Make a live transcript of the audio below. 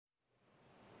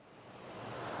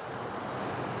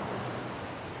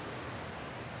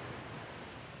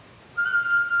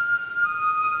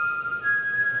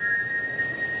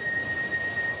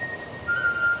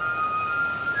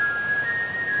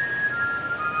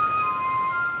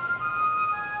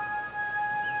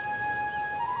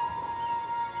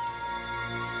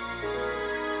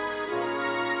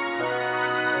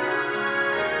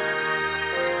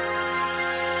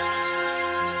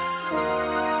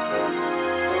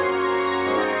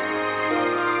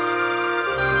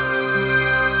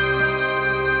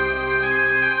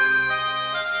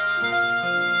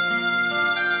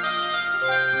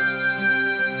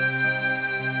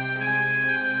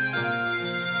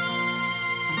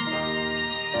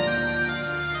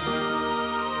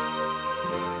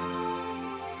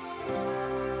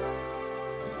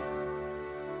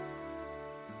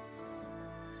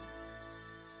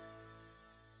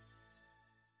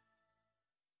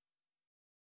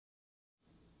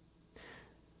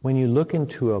When you look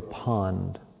into a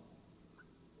pond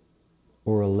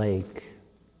or a lake,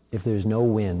 if there's no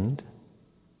wind,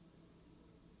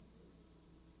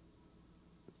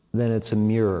 then it's a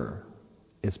mirror.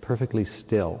 It's perfectly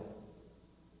still.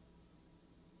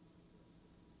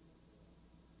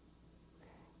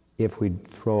 If we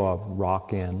throw a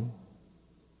rock in,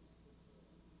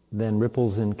 then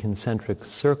ripples in concentric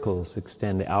circles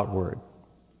extend outward.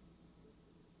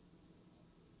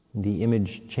 The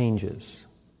image changes.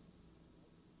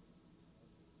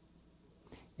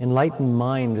 Enlightened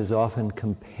mind is often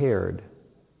compared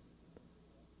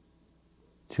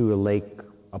to a lake,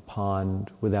 a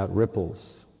pond without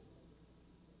ripples.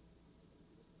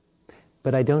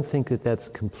 But I don't think that that's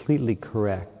completely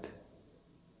correct,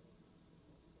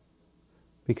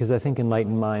 because I think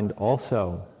enlightened mind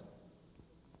also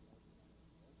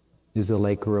is a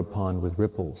lake or a pond with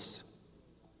ripples.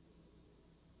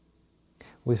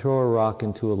 We throw a rock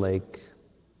into a lake,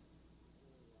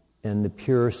 and the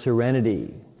pure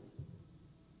serenity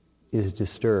is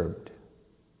disturbed.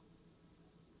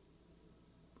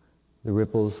 The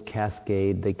ripples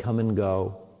cascade, they come and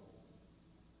go.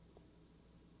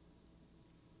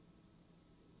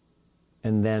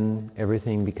 And then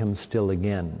everything becomes still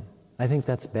again. I think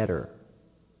that's better.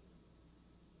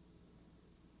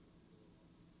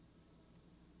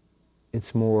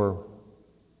 It's more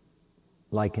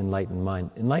like enlightened mind.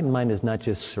 Enlightened mind is not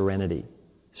just serenity.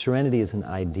 Serenity is an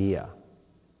idea.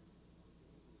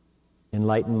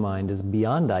 Enlightened mind is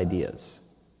beyond ideas.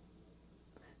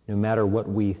 No matter what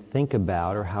we think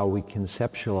about or how we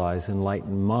conceptualize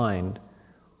enlightened mind,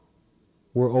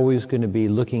 we're always going to be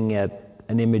looking at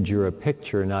an image or a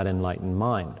picture, not enlightened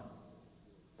mind.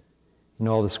 In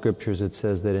all the scriptures it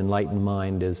says that enlightened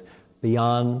mind is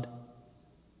beyond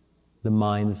the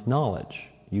mind's knowledge.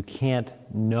 You can't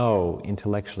know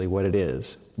intellectually what it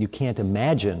is. You can't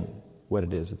imagine what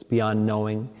it is. It's beyond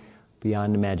knowing,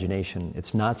 beyond imagination.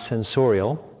 It's not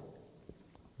sensorial.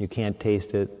 You can't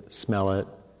taste it, smell it,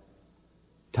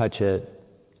 touch it,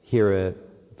 hear it,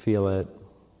 feel it.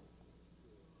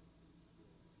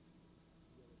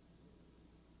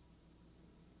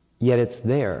 Yet it's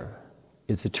there.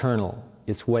 It's eternal.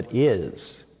 It's what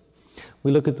is.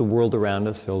 We look at the world around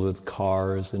us filled with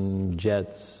cars and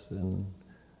jets and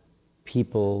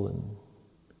people and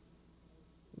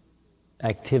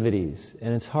activities,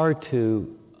 and it's hard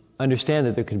to understand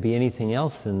that there could be anything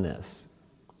else than this.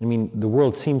 I mean, the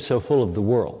world seems so full of the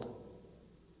world.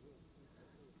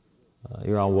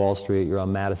 You're on Wall Street, you're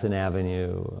on Madison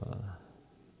Avenue,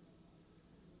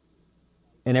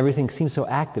 and everything seems so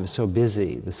active, so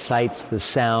busy. The sights, the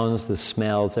sounds, the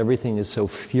smells, everything is so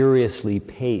furiously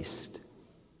paced.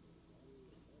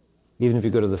 Even if you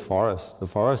go to the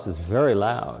forest is very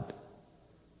loud.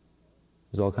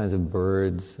 There's all kinds of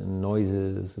birds and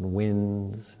noises and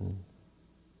winds, and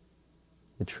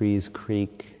the trees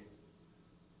creak.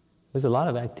 There's a lot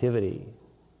of activity,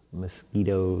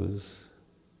 mosquitoes,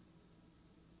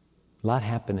 a lot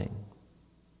happening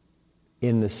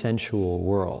in the sensual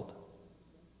world.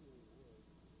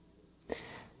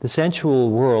 The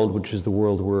sensual world, which is the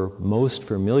world we're most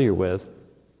familiar with,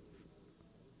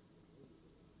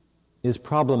 is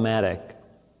problematic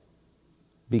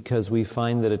because we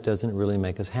find that it doesn't really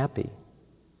make us happy.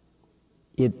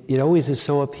 It always is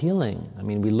so appealing. I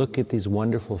mean, we look at these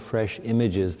wonderful, fresh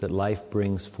images that life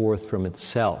brings forth from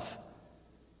itself,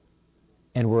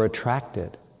 and we're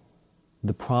attracted.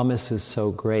 The promise is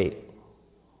so great.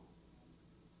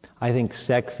 I think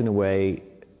sex, in a way,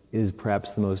 is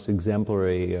perhaps the most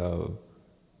exemplary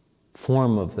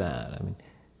form of that.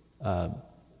 I mean,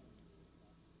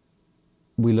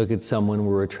 we look at someone,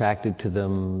 we're attracted to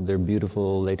them, they're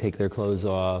beautiful, they take their clothes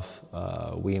off,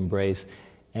 we embrace,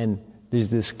 and there's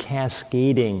this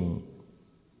cascading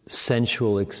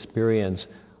sensual experience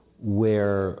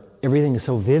where everything is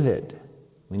so vivid.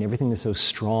 I mean, everything is so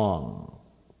strong.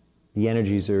 The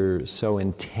energies are so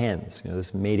intense. You know,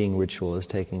 this mating ritual is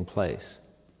taking place.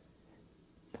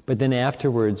 But then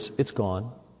afterwards, it's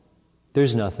gone.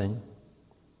 There's nothing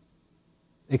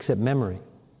except memory,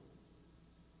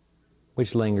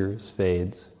 which lingers,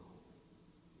 fades.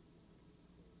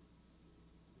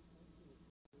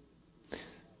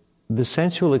 The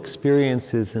sensual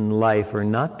experiences in life are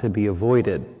not to be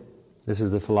avoided. This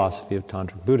is the philosophy of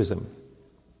Tantric Buddhism.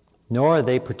 Nor are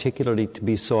they particularly to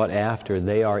be sought after.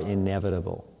 They are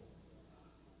inevitable.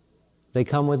 They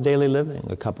come with daily living,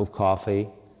 a cup of coffee,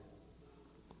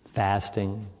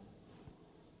 fasting,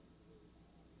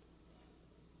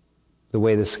 the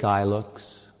way the sky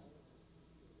looks.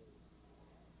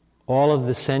 All of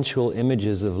the sensual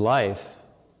images of life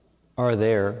are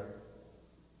there.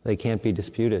 They can't be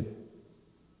disputed.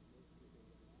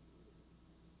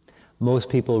 most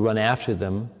people run after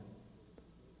them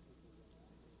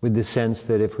with the sense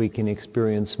that if we can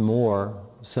experience more,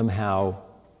 somehow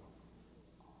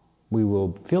we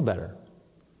will feel better.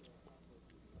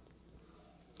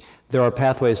 There are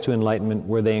pathways to enlightenment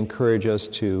where they encourage us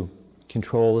to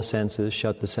control the senses,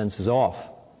 shut the senses off.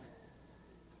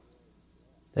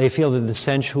 They feel that the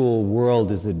sensual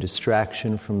world is a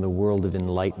distraction from the world of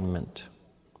enlightenment,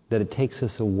 that it takes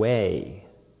us away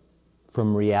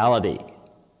from reality.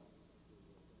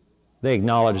 They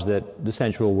acknowledge that the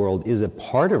sensual world is a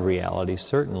part of reality,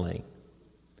 certainly,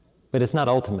 but it's not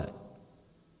ultimate,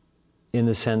 in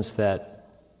the sense that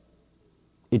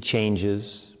it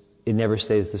changes, it never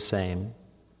stays the same,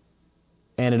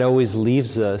 and it always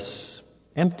leaves us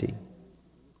empty,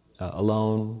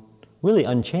 alone, really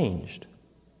unchanged.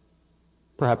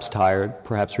 Perhaps tired,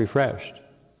 perhaps refreshed,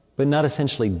 but not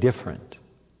essentially different.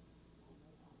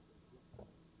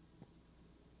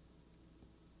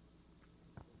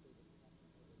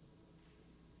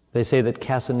 They say that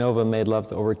Casanova made love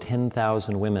to over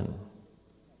 10,000 women. Do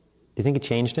you think it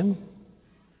changed him?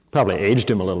 Probably aged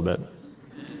him a little bit.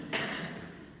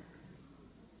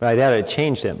 But I doubt it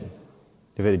changed him.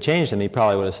 If it had changed him, he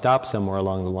probably would have stopped somewhere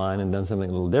along the line and done something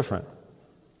a little different.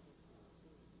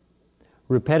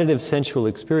 Repetitive sensual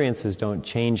experiences don't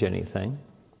change anything.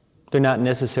 They're not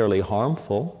necessarily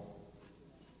harmful.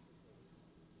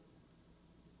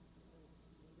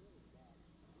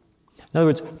 In other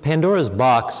words, Pandora's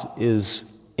box is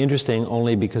interesting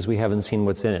only because we haven't seen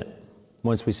what's in it.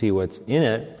 Once we see what's in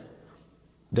it,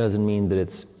 doesn't mean that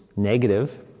it's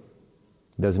negative.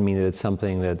 Doesn't mean that it's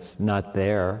something that's not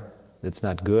there, that's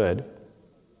not good.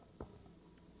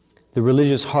 The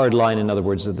religious hard line, in other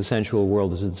words, that the sensual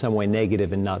world is in some way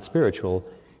negative and not spiritual,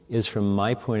 is, from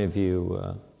my point of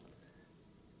view,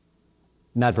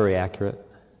 not very accurate.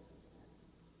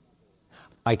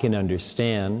 I can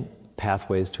understand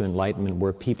pathways to enlightenment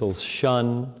where people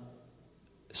shun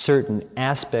certain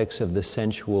aspects of the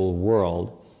sensual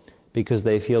world because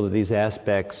they feel that these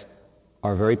aspects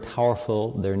are very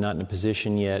powerful. They're not in a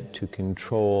position yet to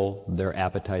control their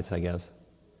appetites, I guess.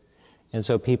 And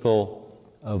so people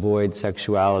avoid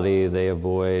sexuality, they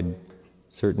avoid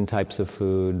certain types of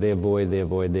food, they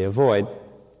avoid,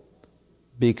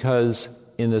 because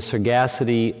in the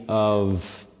sagacity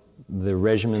of the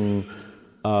regimen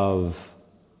of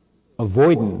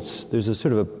avoidance, there's a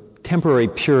sort of a temporary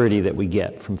purity that we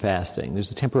get from fasting.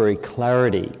 There's a temporary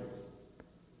clarity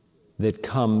that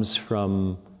comes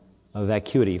from a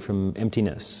vacuity, from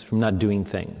emptiness, from not doing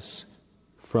things,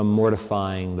 from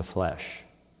mortifying the flesh.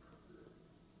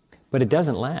 But it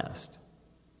doesn't last.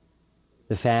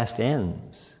 The fast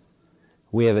ends.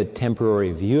 We have a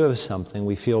temporary view of something,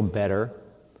 we feel better,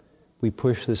 we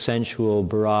push the sensual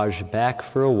barrage back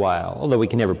for a while, although we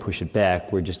can never push it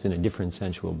back, we're just in a different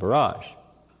sensual barrage.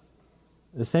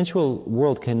 The sensual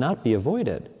world cannot be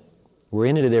avoided. We're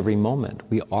in it at every moment.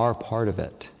 We are part of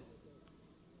it.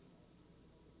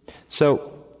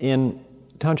 So, in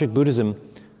Tantric Buddhism,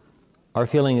 our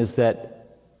feeling is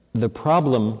that there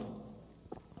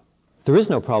is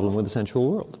no problem with the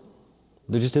sensual world.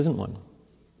 There just isn't one.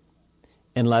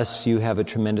 Unless you have a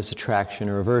tremendous attraction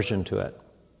or aversion to it.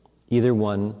 Either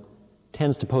one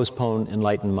tends to postpone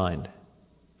enlightened mind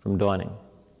from dawning.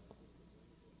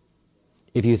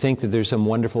 If you think that there's some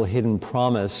wonderful hidden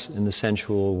promise in the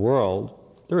sensual world,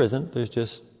 there isn't. There's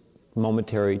just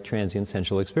momentary, transient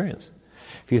sensual experience.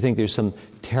 If you think there's some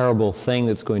terrible thing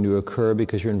that's going to occur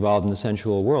because you're involved in the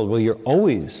sensual world, well, you're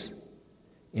always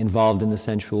involved in the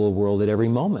sensual world at every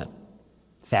moment.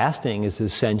 Fasting is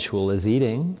as sensual as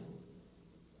eating.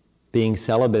 Being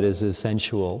celibate is as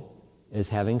sensual as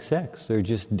having sex. They're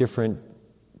just different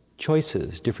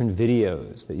choices, different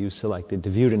videos that you've selected to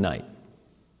view tonight.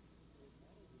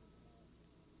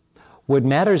 What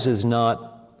matters is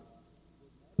not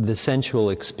the sensual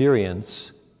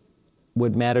experience.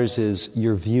 What matters is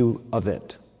your view of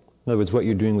it. In other words, what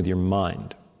you're doing with your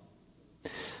mind.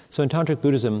 So in Tantric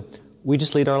Buddhism, we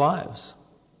just lead our lives.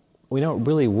 We don't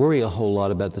really worry a whole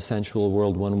lot about the sensual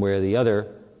world one way or the other.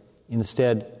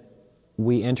 Instead,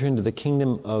 we enter into the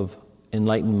kingdom of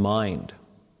enlightened mind.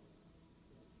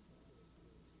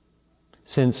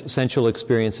 Since sensual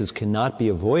experiences cannot be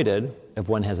avoided if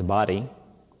one has a body,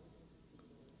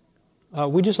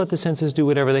 we just let the senses do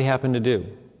whatever they happen to do.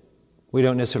 We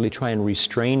don't necessarily try and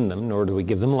restrain them, nor do we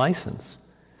give them license.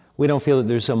 We don't feel that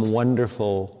there's some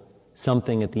wonderful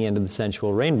something at the end of the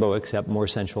sensual rainbow except more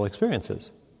sensual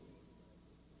experiences.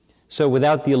 So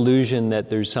without the illusion that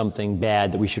there's something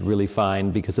bad that we should really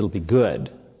find because it'll be good,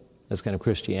 that's kind of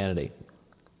Christianity,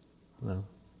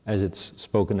 as it's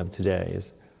spoken of today.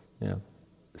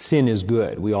 sin is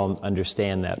good. We all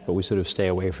understand that, but we sort of stay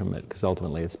away from it because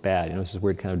ultimately it's bad. You know, it's this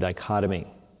weird kind of dichotomy.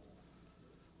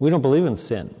 We don't believe in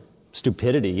sin.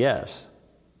 Stupidity, yes,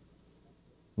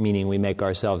 meaning we make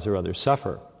ourselves or others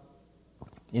suffer.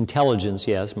 Intelligence,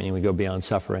 yes, meaning we go beyond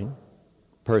suffering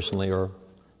personally, or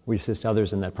we assist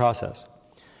others in that process.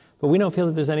 But we don't feel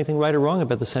that there's anything right or wrong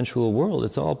about the sensual world.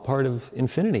 It's all part of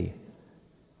infinity.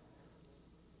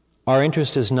 Our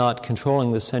interest is not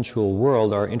controlling the sensual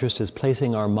world. Our interest is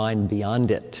placing our mind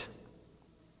beyond it,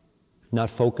 not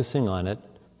focusing on it,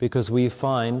 because we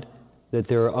find that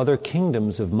there are other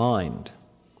kingdoms of mind.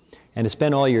 And to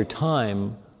spend all your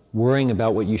time worrying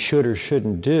about what you should or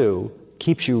shouldn't do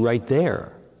keeps you right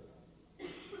there,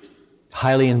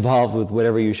 highly involved with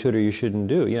whatever you should or you shouldn't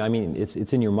do. You know, I mean, it's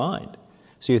in your mind.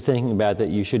 So you're thinking about that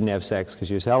you shouldn't have sex because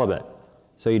you're celibate.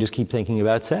 So you just keep thinking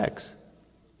about sex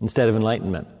instead of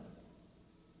enlightenment.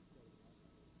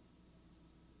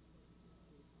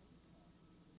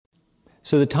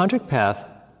 So the tantric path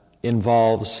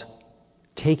involves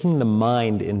taking the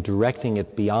mind and directing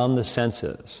it beyond the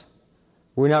senses.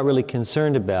 We're not really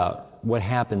concerned about what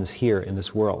happens here in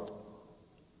this world.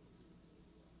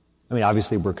 I mean,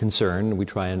 obviously we're concerned. We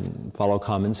try and follow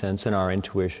common sense and our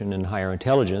intuition and higher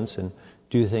intelligence and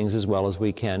do things as well as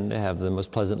we can to have the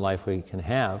most pleasant life we can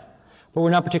have. But we're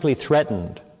not particularly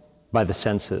threatened by the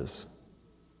senses.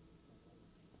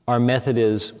 Our method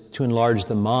is to enlarge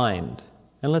the mind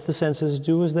and let the senses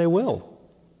do as they will.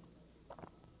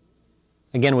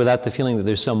 Again, without the feeling that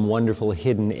there's some wonderful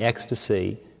hidden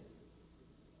ecstasy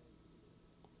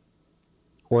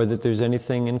or that there's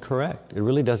anything incorrect. It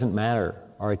really doesn't matter.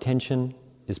 Our attention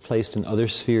is placed in other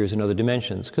spheres and other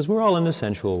dimensions because we're all in the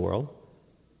sensual world.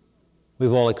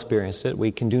 We've all experienced it.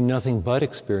 We can do nothing but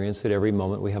experience it every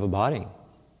moment we have a body.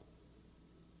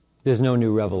 There's no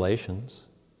new revelations.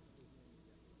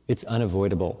 It's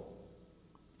unavoidable.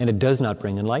 And it does not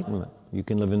bring enlightenment. You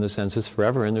can live in the senses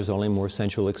forever and there's only more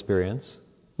sensual experience,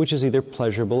 which is either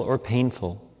pleasurable or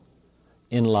painful,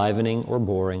 enlivening or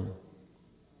boring.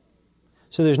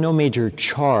 So there's no major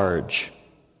charge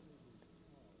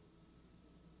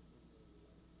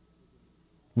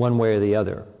one way or the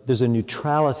other. There's a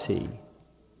neutrality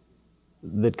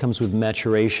that comes with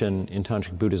maturation in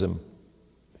Tantric Buddhism,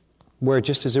 where it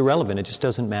just is irrelevant, it just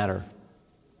doesn't matter.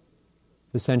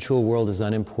 The sensual world is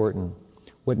unimportant.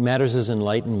 What matters is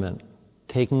enlightenment,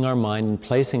 taking our mind and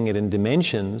placing it in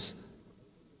dimensions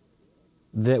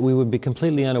that we would be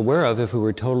completely unaware of if we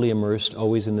were totally immersed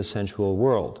always in the sensual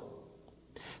world.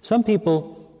 Some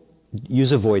people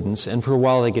use avoidance, and for a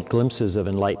while they get glimpses of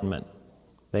enlightenment.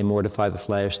 They mortify the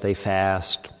flesh, they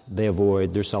fast, they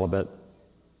avoid, they're celibate.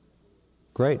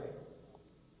 Great.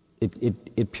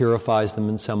 It purifies them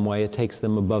in some way, it takes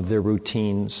them above their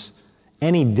routines.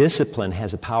 Any discipline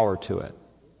has a power to it.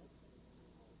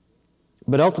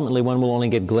 But ultimately one will only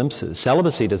get glimpses.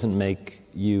 Celibacy doesn't make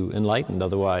you enlightened,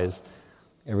 otherwise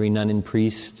every nun and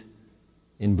priest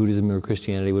in Buddhism or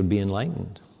Christianity would be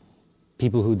enlightened.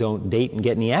 People who don't date and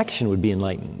get any action would be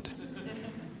enlightened.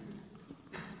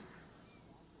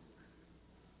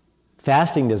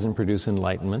 Fasting doesn't produce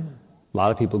enlightenment. A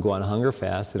lot of people go on a hunger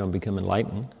fast, they don't become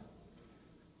enlightened.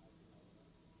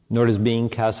 Nor does being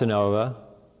Casanova,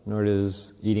 nor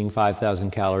does eating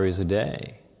 5,000 calories a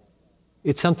day.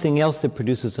 It's something else that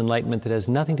produces enlightenment that has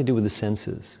nothing to do with the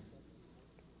senses.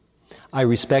 I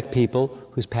respect people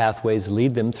whose pathways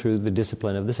lead them through the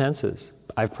discipline of the senses.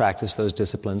 I've practiced those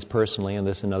disciplines personally in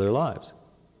this and other lives.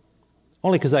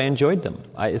 Only because I enjoyed them.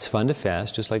 It's fun to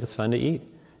fast just like it's fun to eat.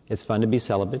 It's fun to be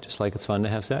celibate just like it's fun to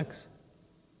have sex.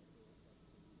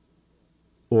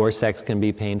 Or sex can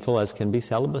be painful as can be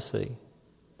celibacy.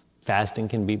 Fasting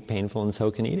can be painful and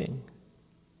so can eating.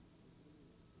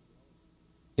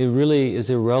 It really is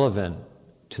irrelevant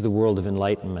to the world of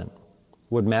enlightenment.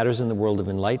 What matters in the world of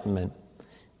enlightenment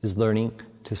is learning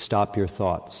to stop your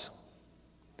thoughts.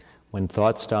 When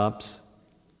thought stops,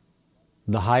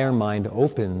 the higher mind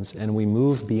opens and we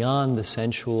move beyond the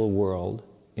sensual world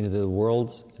into the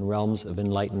worlds and realms of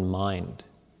enlightened mind.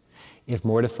 If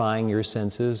mortifying your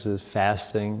senses is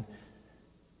fasting,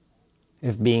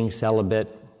 if being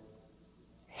celibate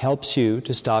helps you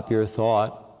to stop your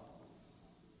thought,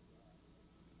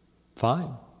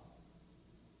 fine.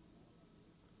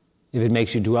 If it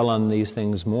makes you dwell on these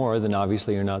things more, then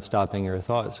obviously you're not stopping your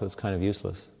thought, so it's kind of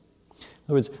useless. In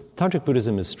other words, Tantric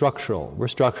Buddhism is structural. We're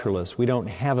structuralists. We don't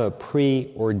have a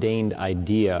preordained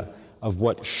idea of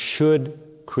what should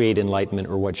create enlightenment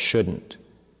or what shouldn't.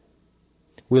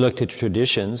 We look to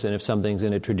traditions, and if something's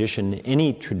in a tradition,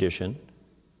 any tradition,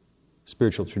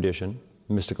 spiritual tradition,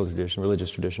 mystical tradition, religious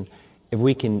tradition, if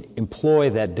we can employ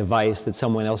that device that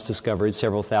someone else discovered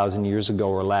several thousand years ago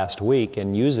or last week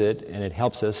and use it, and it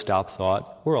helps us stop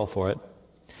thought, we're all for it.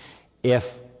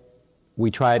 If we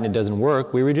try it and it doesn't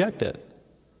work, we reject it.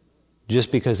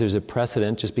 Just because there's a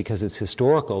precedent, just because it's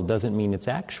historical, doesn't mean it's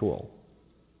actual.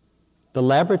 The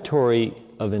laboratory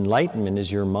of enlightenment is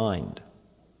your mind.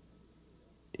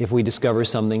 If we discover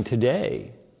something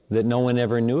today that no one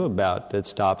ever knew about, that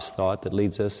stops thought, that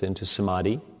leads us into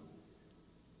samadhi,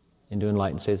 into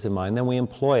enlightened states of mind, then we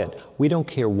employ it. We don't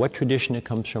care what tradition it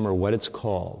comes from or what it's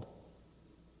called.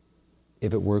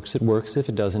 If it works, it works. If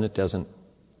it doesn't, it doesn't.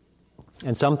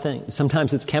 And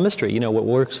sometimes it's chemistry. What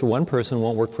works for one person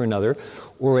won't work for another.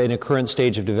 Or in a current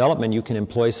stage of development, you can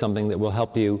employ something that will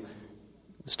help you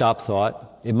stop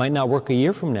thought. It might not work a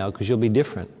year from now because you'll be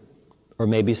different. Or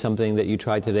maybe something that you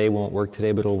tried today won't work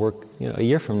today, but it'll work a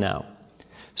year from now.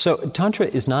 So Tantra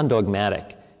is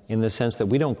non-dogmatic in the sense that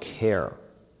we don't care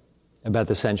about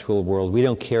the sensual world. We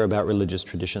don't care about religious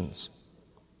traditions.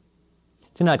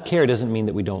 To not care doesn't mean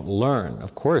that we don't learn.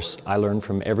 Of course, I learn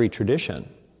from every tradition.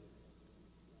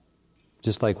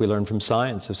 Just like we learn from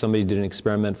science. If somebody did an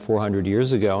experiment 400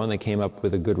 years ago and they came up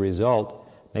with a good result,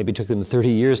 maybe it took them 30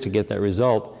 years to get that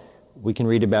result, we can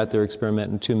read about their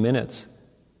experiment in 2 minutes.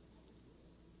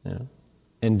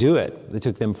 And do it. It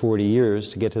took them 40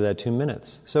 years to get to that 2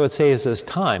 minutes. So it saves us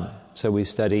time. So we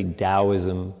study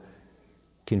Taoism,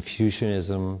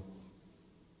 Confucianism,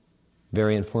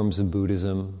 variant forms of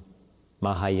Buddhism,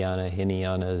 Mahayana,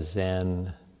 Hinayana,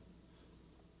 Zen,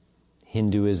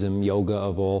 Hinduism, yoga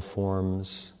of all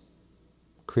forms,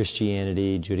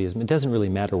 Christianity, Judaism. It doesn't really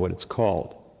matter what it's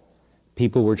called.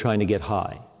 People were trying to get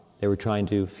high. They were trying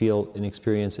to feel and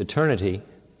experience eternity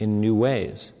in new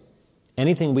ways.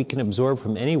 Anything we can absorb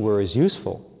from anywhere is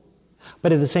useful.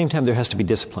 But at the same time, there has to be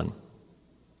discipline.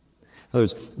 In other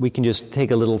words, we can just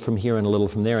take a little from here and a little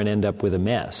from there and end up with a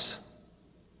mess.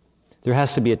 There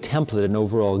has to be a template, an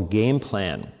overall game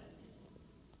plan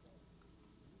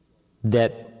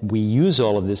that we use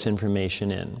all of this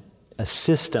information in, a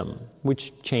system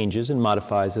which changes and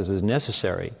modifies as is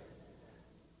necessary.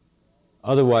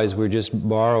 Otherwise, we're just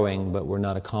borrowing, but we're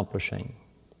not accomplishing.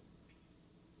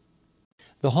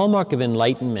 The hallmark of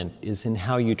enlightenment is in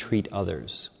how you treat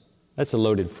others. That's a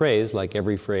loaded phrase, like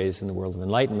every phrase in the world of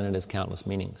enlightenment. It has countless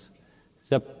meanings.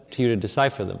 It's up to you to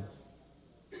decipher them.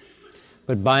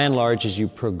 But by and large, as you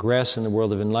progress in the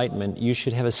world of enlightenment, you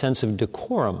should have a sense of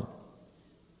decorum.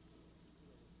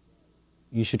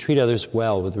 You should treat others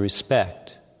well, with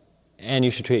respect. And you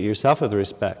should treat yourself with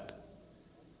respect.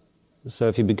 So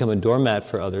if you become a doormat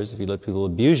for others, if you let people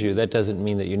abuse you, that doesn't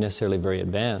mean that you're necessarily very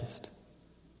advanced.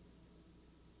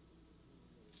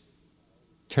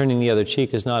 Turning the other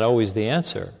cheek is not always the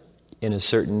answer. In a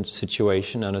certain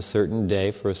situation, on a certain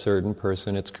day, for a certain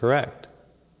person, it's correct.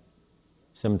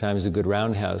 Sometimes a good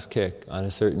roundhouse kick on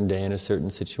a certain day in a certain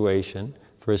situation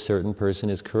for a certain person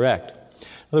is correct. In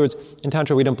other words, in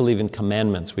Tantra we don't believe in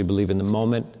commandments. We believe in the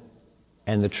moment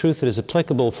and the truth that is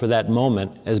applicable for that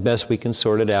moment as best we can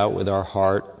sort it out with our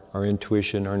heart, our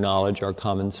intuition, our knowledge, our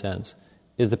common sense,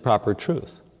 is the proper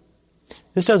truth.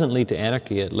 This doesn't lead to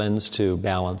anarchy. It lends to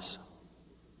balance,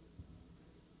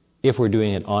 if we're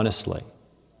doing it honestly.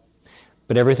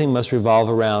 But everything must revolve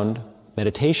around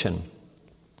meditation.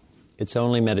 It's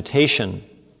only meditation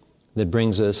that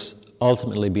brings us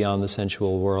ultimately beyond the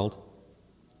sensual world.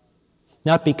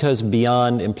 Not because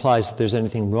beyond implies that there's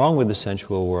anything wrong with the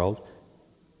sensual world,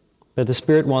 but the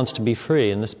spirit wants to be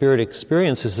free, and the spirit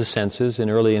experiences the senses in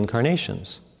early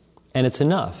incarnations. And it's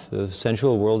enough. The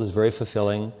sensual world is very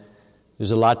fulfilling.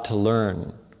 There's a lot to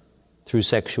learn through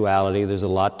sexuality. There's a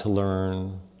lot to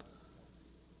learn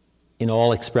in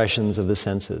all expressions of the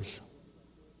senses.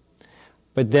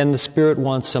 But then the spirit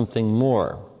wants something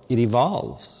more. It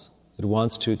evolves. It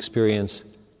wants to experience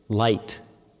light,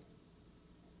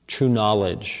 true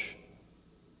knowledge,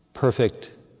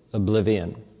 perfect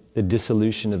oblivion, the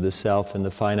dissolution of the self in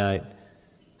the finite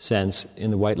sense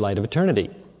in the white light of eternity.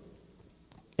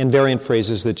 And variant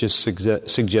phrases that just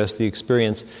suggest the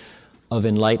experience of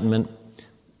enlightenment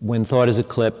when thought is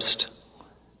eclipsed,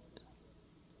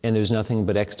 and there's nothing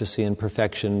but ecstasy and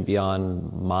perfection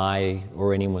beyond my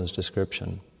or anyone's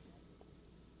description.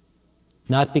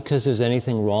 Not because there's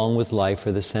anything wrong with life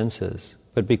or the senses,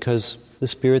 but because the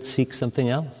spirit seeks something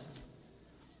else.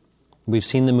 We've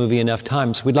seen the movie enough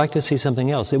times. We'd like to see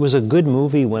something else. It was a good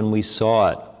movie when we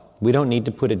saw it. We don't need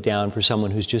to put it down for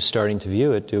someone who's just starting to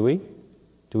view it, do we?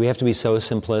 Do we have to be so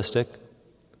simplistic?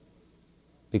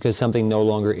 Because something no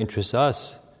longer interests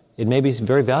us, it may be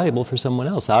very valuable for someone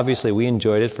else. Obviously, we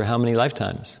enjoyed it for how many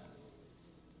lifetimes?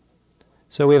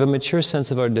 So we have a mature sense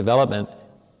of our development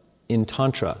in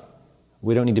Tantra,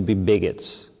 We don't need to be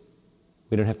bigots.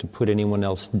 We don't have to put anyone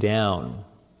else down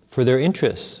for their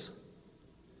interests.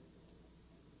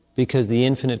 Because the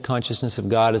infinite consciousness of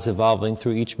God is evolving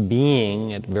through each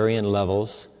being at varying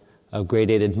levels of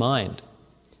gradated mind.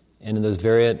 And in those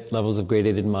various levels of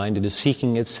gradated mind, it is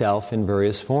seeking itself in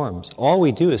various forms. All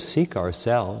we do is seek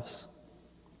ourselves.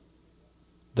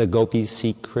 The gopis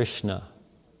seek Krishna,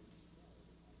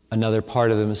 another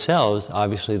part of themselves,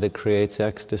 obviously, that creates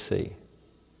ecstasy.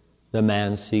 The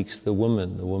man seeks the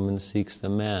woman seeks the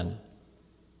man.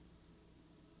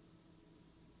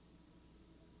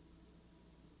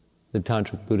 The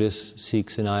Tantric Buddhist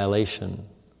seeks annihilation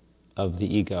of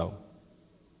the ego.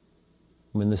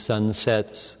 When the sun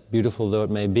sets, beautiful though it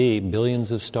may be,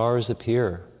 billions of stars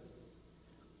appear.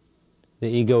 The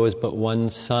ego is but one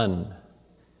sun.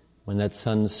 When that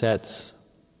sun sets,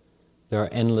 there are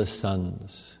endless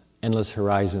suns, endless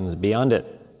horizons beyond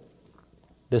it.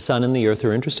 The sun and the earth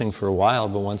are interesting for a while,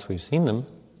 but once we've seen them,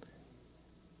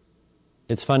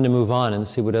 it's fun to move on and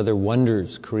see what other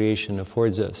wonders creation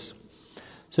affords us.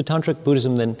 So Tantric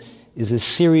Buddhism then is a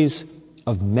series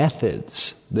of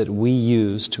methods that we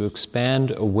use to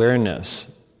expand awareness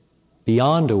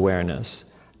beyond awareness,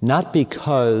 not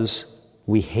because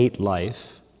we hate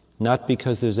life, not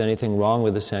because there's anything wrong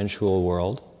with the sensual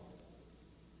world.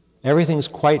 Everything's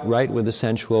quite right with the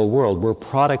sensual world. We're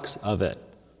products of it.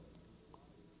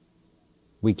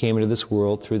 We came into this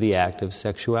world through the act of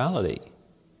sexuality.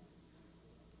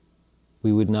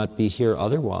 We would not be here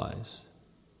otherwise.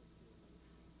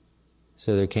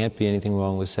 So there can't be anything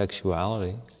wrong with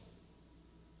sexuality.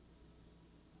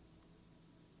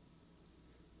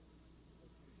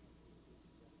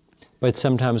 But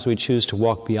sometimes we choose to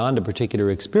walk beyond a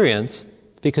particular experience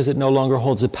because it no longer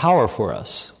holds a power for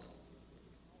us.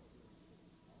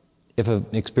 If an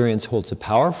experience holds a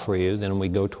power for you, then we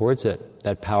go towards it.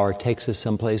 That power takes us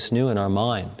someplace new in our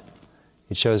mind.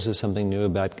 It shows us something new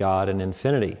about God and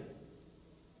infinity.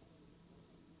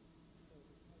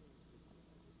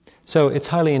 So it's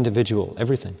highly individual,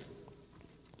 everything.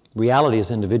 Reality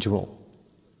is individual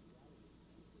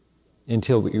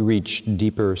until we reach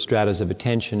deeper stratas of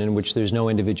attention in which there's no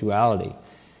individuality,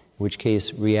 in which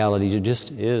case reality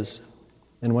just is,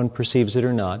 and one perceives it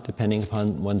or not, depending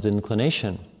upon one's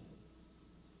inclination.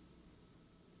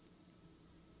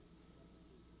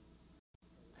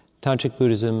 Tantric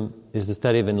Buddhism is the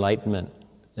study of enlightenment.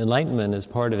 Enlightenment is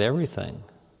part of everything.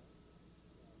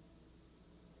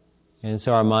 And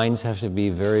so our minds have to be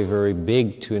very, very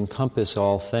big to encompass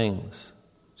all things,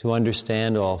 to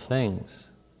understand all things,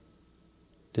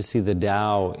 to see the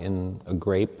Tao in a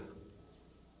grape,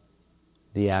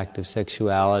 the act of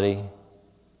sexuality,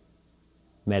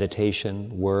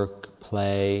 meditation, work,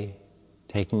 play,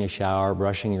 taking a shower,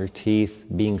 brushing your teeth,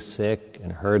 being sick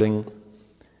and hurting,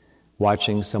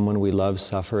 watching someone we love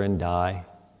suffer and die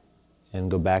and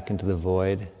go back into the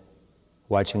void,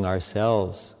 watching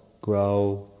ourselves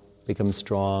grow, become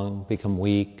strong, become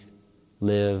weak,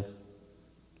 live,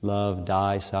 love,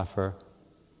 die, suffer.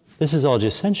 This is all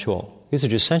just sensual. These are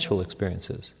just sensual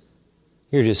experiences.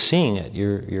 You're just seeing it,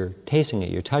 you're tasting it,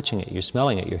 you're touching it, you're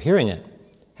smelling it, you're hearing it.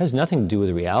 It has nothing to do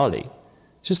with reality.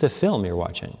 It's just a film you're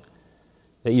watching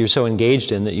that you're so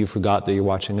engaged in that you forgot that you're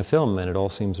watching a film and it all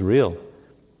seems real.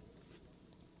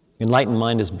 Enlightened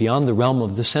mind is beyond the realm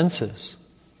of the senses.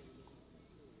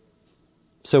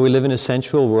 So we live in a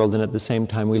sensual world, and at the same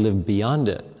time we live beyond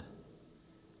it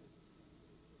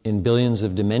in billions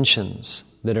of dimensions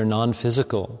that are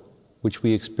non-physical, which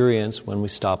we experience when we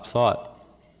stop thought.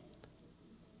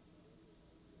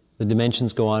 The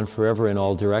dimensions go on forever in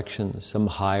all directions, some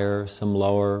higher, some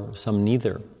lower, some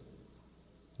neither.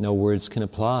 No words can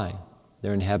apply.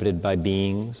 They're inhabited by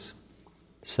beings,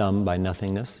 some by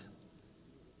nothingness.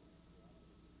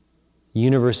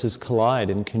 Universes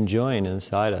collide and conjoin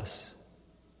inside us.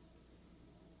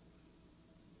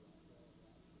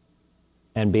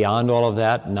 And beyond all of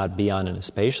that, not beyond in a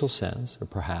spatial sense, or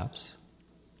perhaps,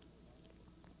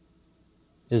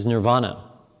 is nirvana,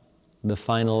 the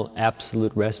final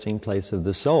absolute resting place of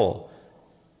the soul.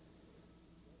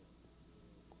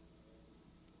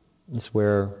 It's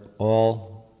where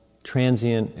all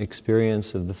transient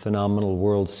experience of the phenomenal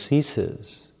world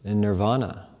ceases in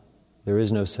nirvana. There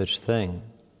is no such thing.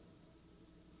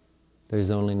 There's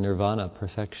only nirvana,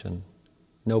 perfection.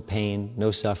 No pain,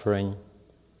 no suffering.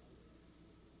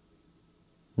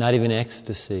 Not even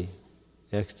ecstasy.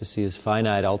 Ecstasy is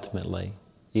finite ultimately.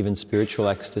 Even spiritual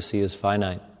ecstasy is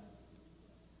finite.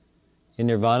 In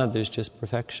nirvana, there's just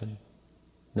perfection.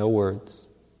 No words.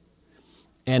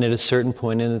 And at a certain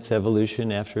point in its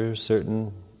evolution, after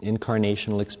certain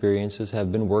incarnational experiences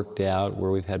have been worked out, where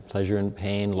we've had pleasure and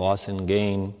pain, loss and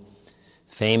gain,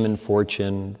 fame and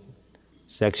fortune,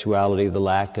 sexuality, the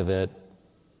lack of it.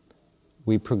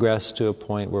 We progress to a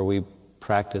point where we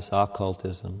practice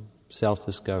occultism,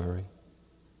 self-discovery.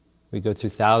 We go through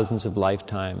thousands of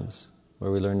lifetimes where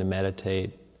we learn to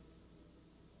meditate.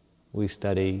 We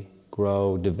study,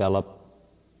 grow, develop,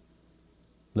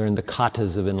 learn the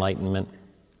katas of enlightenment,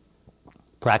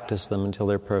 practice them until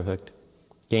they're perfect,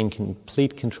 gain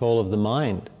complete control of the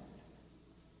mind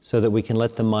so that we can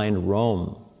let the mind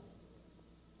roam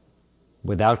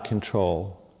without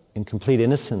control, in complete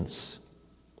innocence.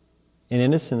 In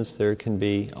innocence, there can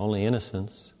be only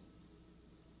innocence.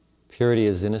 Purity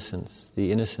is innocence,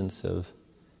 the innocence of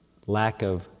lack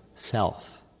of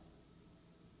self.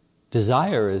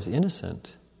 Desire is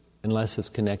innocent unless it's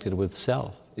connected with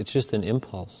self. It's just an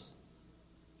impulse.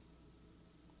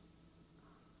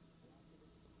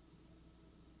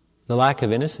 The lack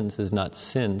of innocence is not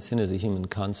sin. Sin is a human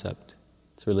concept.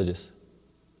 It's religious.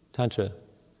 Tantra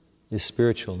is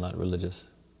spiritual, not religious.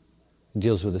 It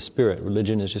deals with the spirit.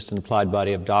 Religion is just an applied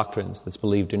body of doctrines that's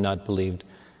believed or not believed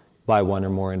by one or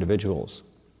more individuals.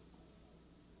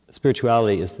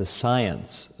 Spirituality is the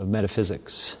science of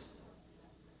metaphysics.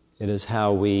 It is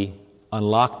how we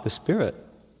unlock the spirit.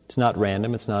 It's not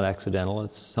random, it's not accidental,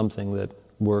 it's something that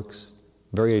works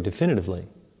very definitively.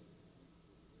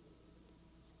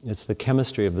 It's the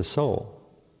chemistry of the soul.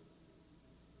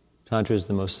 Tantra is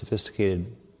the most sophisticated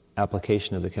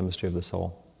application of the chemistry of the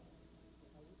soul.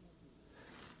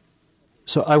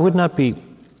 So I would not be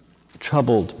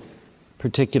troubled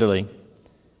particularly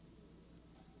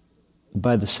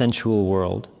by the sensual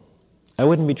world. I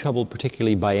wouldn't be troubled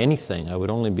particularly by anything. I would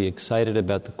only be excited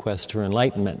about the quest for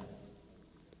enlightenment.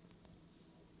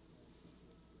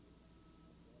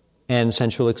 And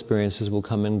sensual experiences will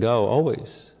come and go,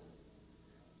 always.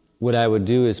 What I would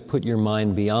do is put your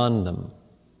mind beyond them.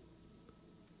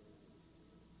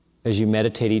 As you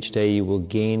meditate each day, you will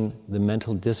gain the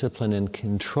mental discipline and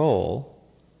control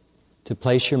to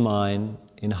place your mind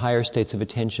in higher states of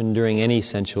attention during any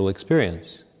sensual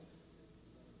experience.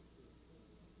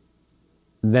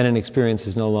 Then an experience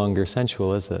is no longer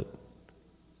sensual, is it?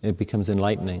 It becomes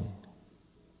enlightening.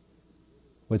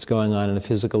 What's going on a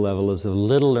physical level is of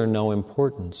little or no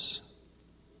importance.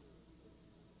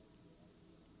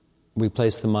 We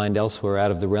place the mind elsewhere,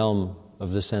 out of the realm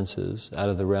of the senses, out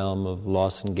of the realm of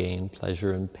loss and gain,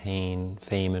 pleasure and pain,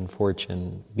 fame and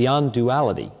fortune, beyond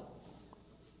duality.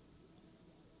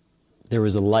 There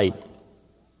is a light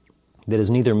that is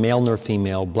neither male nor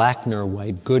female, black nor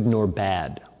white, good nor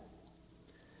bad.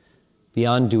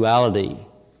 Beyond duality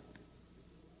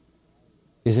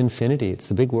is infinity. It's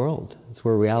the big world. It's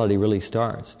where reality really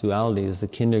starts. Duality is the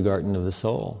kindergarten of the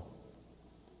soul.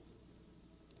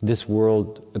 This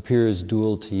world appears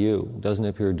dual to you, doesn't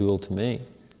appear dual to me.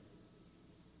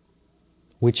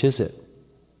 Which is it?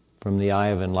 From the eye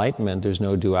of enlightenment, there's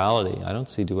no duality. I don't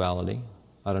see duality.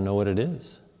 I don't know what it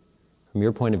is. From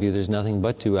your point of view, there's nothing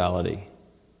but duality.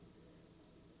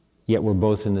 Yet we're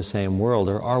both in the same world,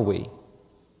 or are we?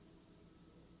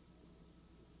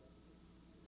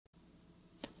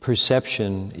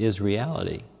 Perception is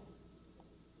reality.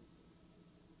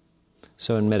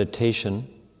 So in meditation,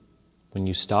 when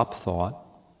you stop thought,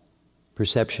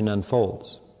 perception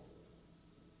unfolds.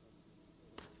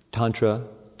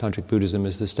 Tantric Buddhism,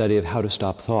 is the study of how to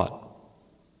stop thought.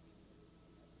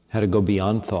 How to go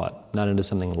beyond thought, not into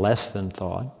something less than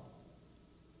thought,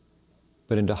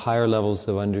 but into higher levels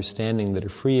of understanding that are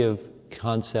free of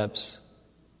concepts,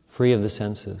 free of the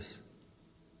senses,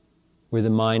 where the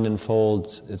mind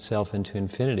unfolds itself into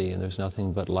infinity and there's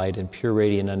nothing but light and pure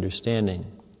radiant understanding,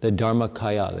 the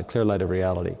Dharmakaya, the clear light of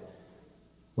reality,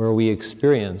 where we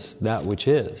experience that which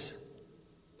is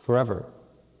forever.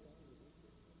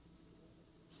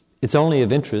 It's only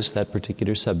of interest, that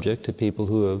particular subject, to people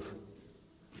who have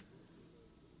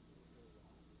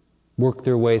worked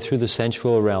their way through the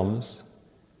sensual realms,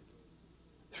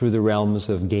 through the realms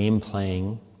of game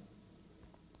playing,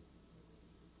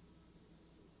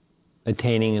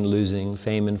 attaining and losing,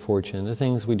 fame and fortune, the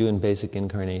things we do in basic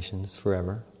incarnations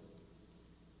forever.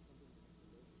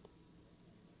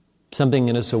 Something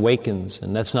in us awakens,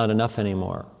 and that's not enough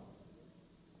anymore.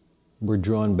 We're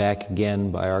drawn back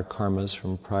again by our karmas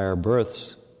from prior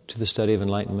births to the study of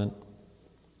enlightenment.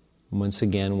 And once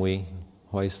again, we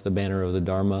hoist the banner of the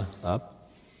Dharma up.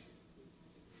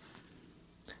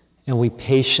 And we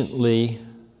patiently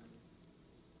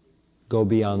go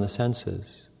beyond the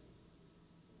senses.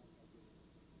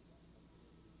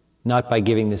 Not by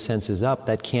giving the senses up,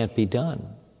 that can't be done,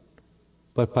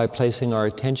 but by placing our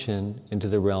attention into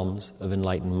the realms of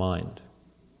enlightened mind.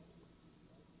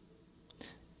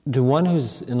 To one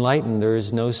who's enlightened, there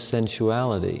is no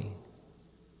sensuality.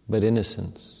 but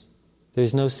innocence.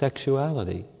 There's no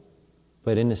sexuality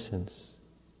but innocence.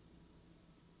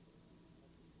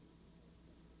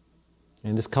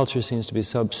 And this culture seems to be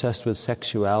so obsessed with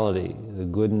sexuality, the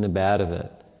good and the bad of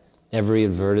it. Every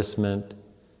advertisement,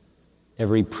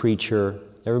 every preacher,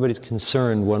 everybody's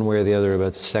concerned one way or the other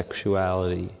about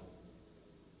sexuality.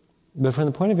 But from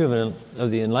the point of view of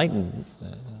the enlightened,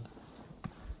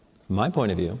 my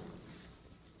point of view,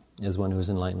 as one who's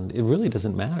enlightened, it really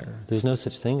doesn't matter. There's no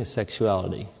such thing as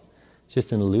sexuality. It's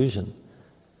just an illusion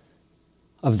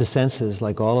of the senses,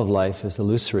 like all of life is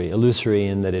illusory. Illusory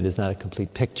in that it is not a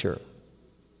complete picture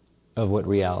of what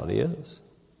reality is.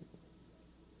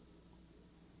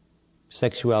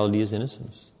 Sexuality is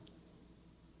innocence.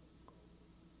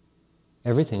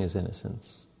 Everything is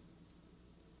innocence.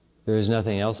 There is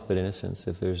nothing else but innocence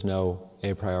if there's no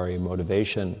a priori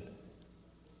motivation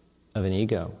of an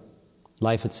ego.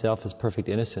 Life itself is perfect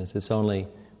innocence. It's only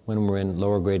when we're in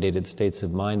lower gradated states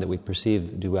of mind that we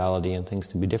perceive duality and things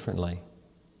to be differently.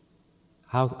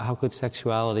 How could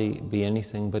sexuality be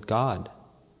anything but God?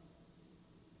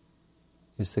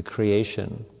 It's the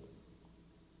creation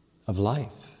of life.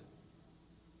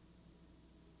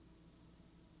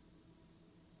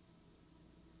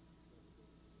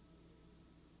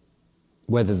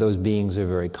 Whether those beings are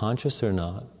very conscious or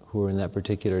not, who are in that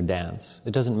particular dance,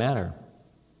 it doesn't matter.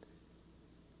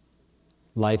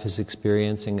 Life is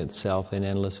experiencing itself in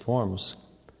endless forms.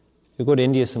 If you go to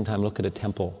India sometime, look at a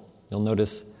temple. You'll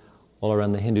notice all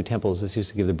around the Hindu temples, this used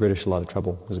to give the British a lot of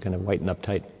trouble. It was kind of white and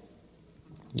uptight.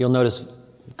 You'll notice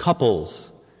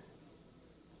couples,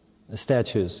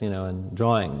 statues, and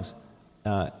drawings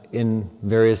in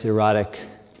various erotic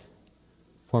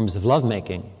forms of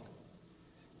lovemaking.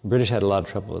 The British had a lot of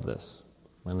trouble with this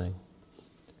when they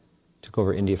took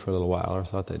over India for a little while, or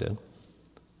thought they did.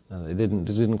 It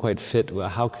didn't quite fit.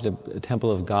 How could a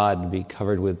temple of God be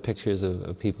covered with pictures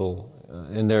of people,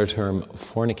 in their term,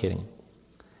 fornicating?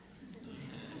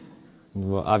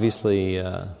 Well, obviously,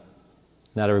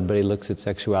 not everybody looks at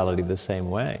sexuality the same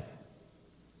way.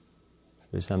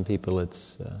 For some people,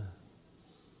 it's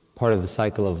part of the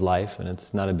cycle of life, and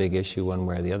it's not a big issue one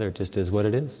way or the other. It just is what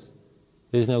it is.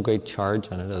 There's no great charge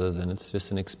on it other than it's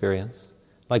just an experience,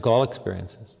 like all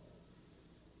experiences.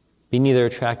 Be neither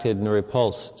attracted nor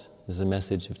repulsed is the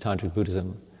message of Tantric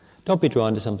Buddhism. Don't be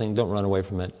drawn to something, don't run away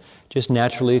from it. Just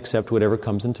naturally accept whatever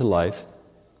comes into life.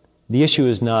 The issue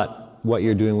is not what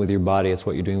you're doing with your body, it's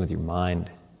what you're doing with your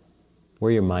mind,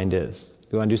 where your mind is.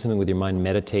 If you want to do something with your mind,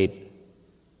 meditate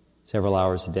several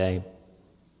hours a day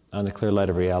on the clear light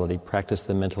of reality, practice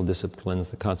the mental disciplines,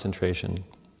 the concentration.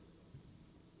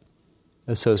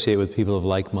 Associate with people of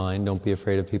like mind, don't be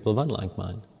afraid of people of unlike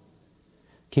mind.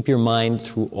 Keep your mind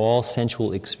through all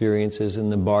sensual experiences in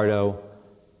the bardo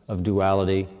of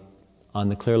duality, on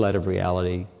the clear light of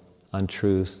reality, on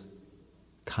truth,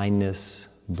 kindness,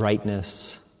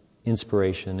 brightness,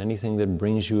 inspiration, anything that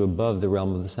brings you above the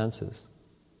realm of the senses.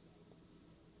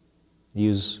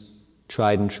 Use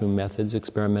tried and true methods,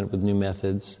 experiment with new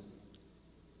methods,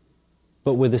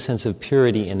 but with a sense of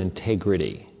purity and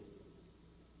integrity.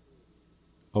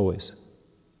 Always.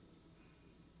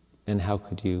 And how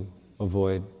could you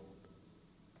avoid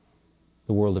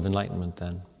the world of enlightenment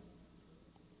then?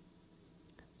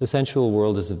 The sensual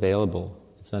world is available,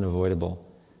 it's unavoidable.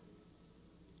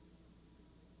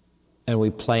 And we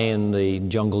play in the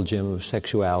jungle gym of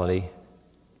sexuality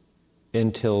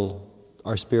until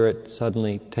our spirit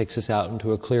suddenly takes us out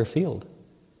into a clear field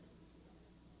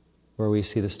where we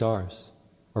see the stars,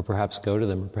 or perhaps go to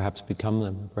them, or perhaps become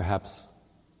them, or perhaps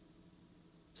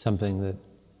something that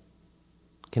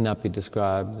cannot be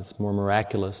described, it's more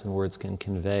miraculous than words can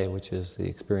convey, which is the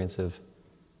experience of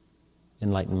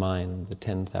enlightened mind, the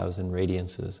 10,000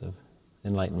 radiances of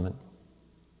enlightenment.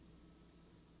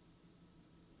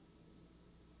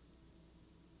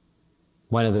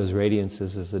 One of those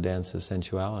radiances is the dance of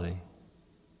sensuality.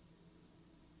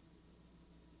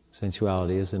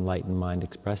 Sensuality is enlightened mind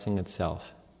expressing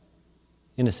itself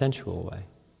in a sensual way.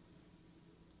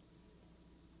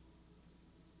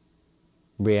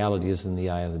 Reality is in the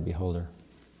eye of the beholder.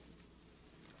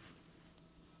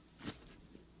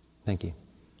 Thank you.